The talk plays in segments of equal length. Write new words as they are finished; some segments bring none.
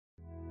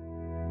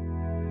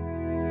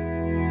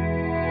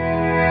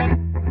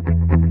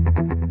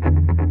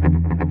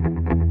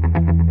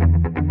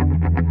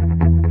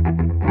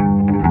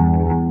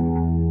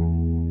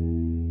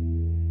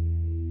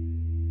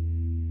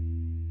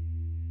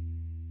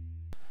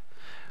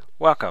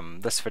Welcome.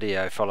 This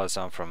video follows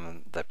on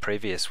from the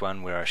previous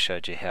one where I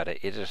showed you how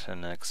to edit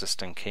an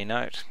existing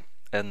keynote.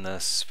 In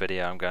this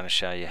video I'm going to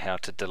show you how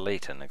to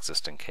delete an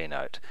existing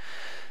keynote.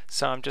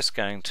 So I'm just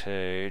going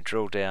to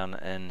drill down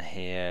in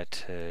here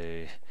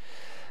to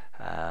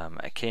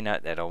a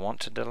keynote that I want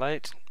to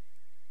delete,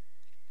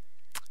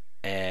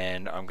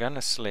 and I'm going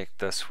to select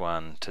this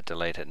one to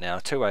delete it. Now,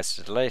 two ways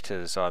to delete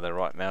is either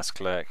right mouse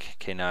click,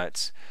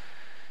 Keynotes,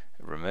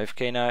 remove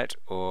keynote,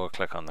 or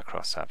click on the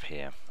cross up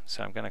here.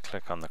 So I'm going to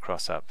click on the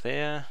cross up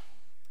there,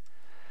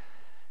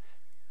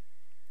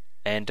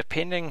 and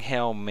depending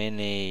how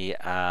many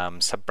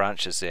sub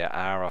branches there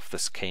are of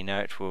this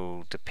keynote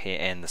will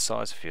depend, and the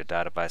size of your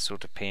database will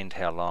depend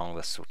how long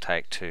this will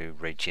take to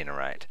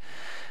regenerate.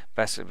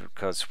 Basically,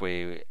 because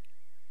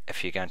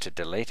if you're going to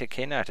delete a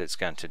keynote, it's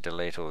going to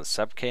delete all the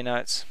sub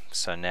keynotes.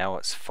 So now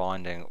it's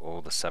finding all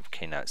the sub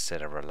keynotes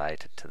that are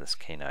related to this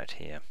keynote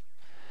here.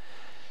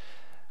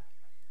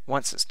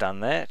 Once it's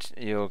done that,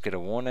 you'll get a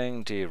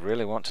warning. Do you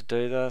really want to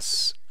do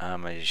this?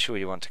 Are you sure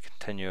you want to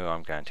continue?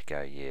 I'm going to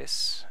go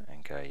yes,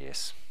 and go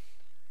yes.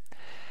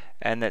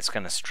 And that's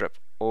going to strip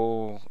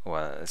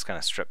it's going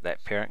to strip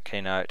that parent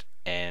keynote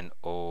and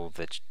all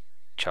the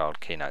child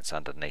keynotes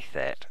underneath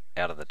that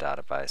out of the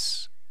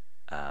database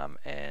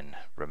and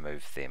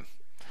remove them.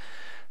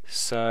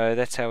 So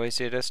that's how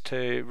easy it is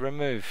to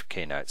remove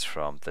keynotes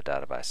from the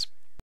database.